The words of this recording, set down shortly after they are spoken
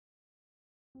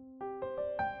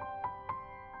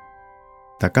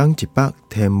逐天一百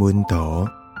天文图，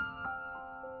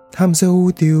探索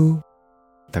宇宙。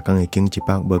逐天会经一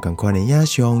百无同款的影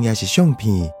像，也是相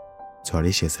片，带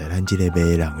你熟悉咱这个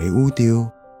迷人的宇宙。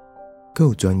更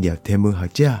有专业天文学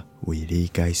者为你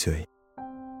解说。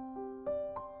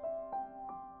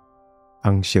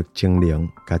红色精灵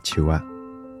甲树仔，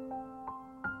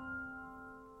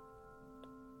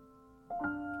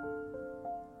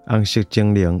红色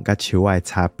精灵甲树仔的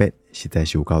差别实在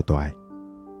是有够大的。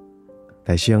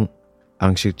大先，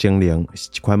红色精灵是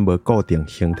一款无固定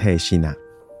形体的生物，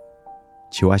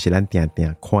树仔是咱定定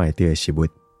看会到的事物。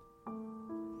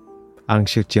红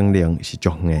色精灵是足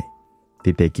远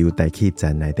的，伫地球大气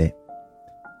层内底，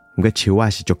不过树仔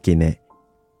是足近的，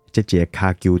即一个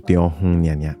骹球中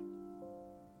远尔尔。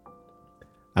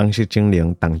红色精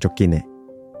灵动足紧的，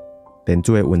电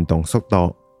子的运动速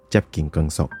度接近光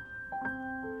速，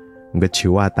不过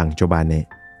树仔动足慢的，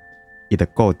伊就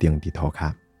固定伫涂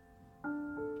骹。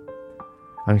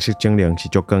红色精灵是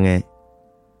足光的，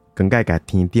光界甲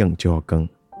天顶照好光，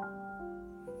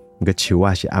不过树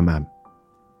仔是暗暗，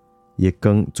伊的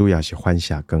光主要是反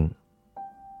射光。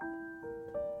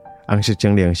红色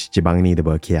精灵是1万年都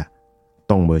无起，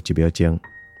动无1秒钟，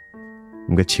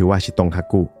不过树仔是动较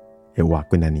久，会活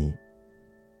几啊年。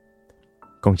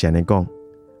讲是安尼讲，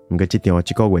不过这个月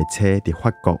初伫法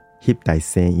国翕大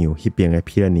西洋迄边的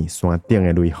皮勒尼山顶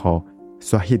的雷雨，煞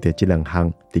翕到这2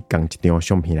项伫同一张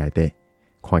相片内底，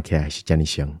看起来是这么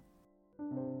像。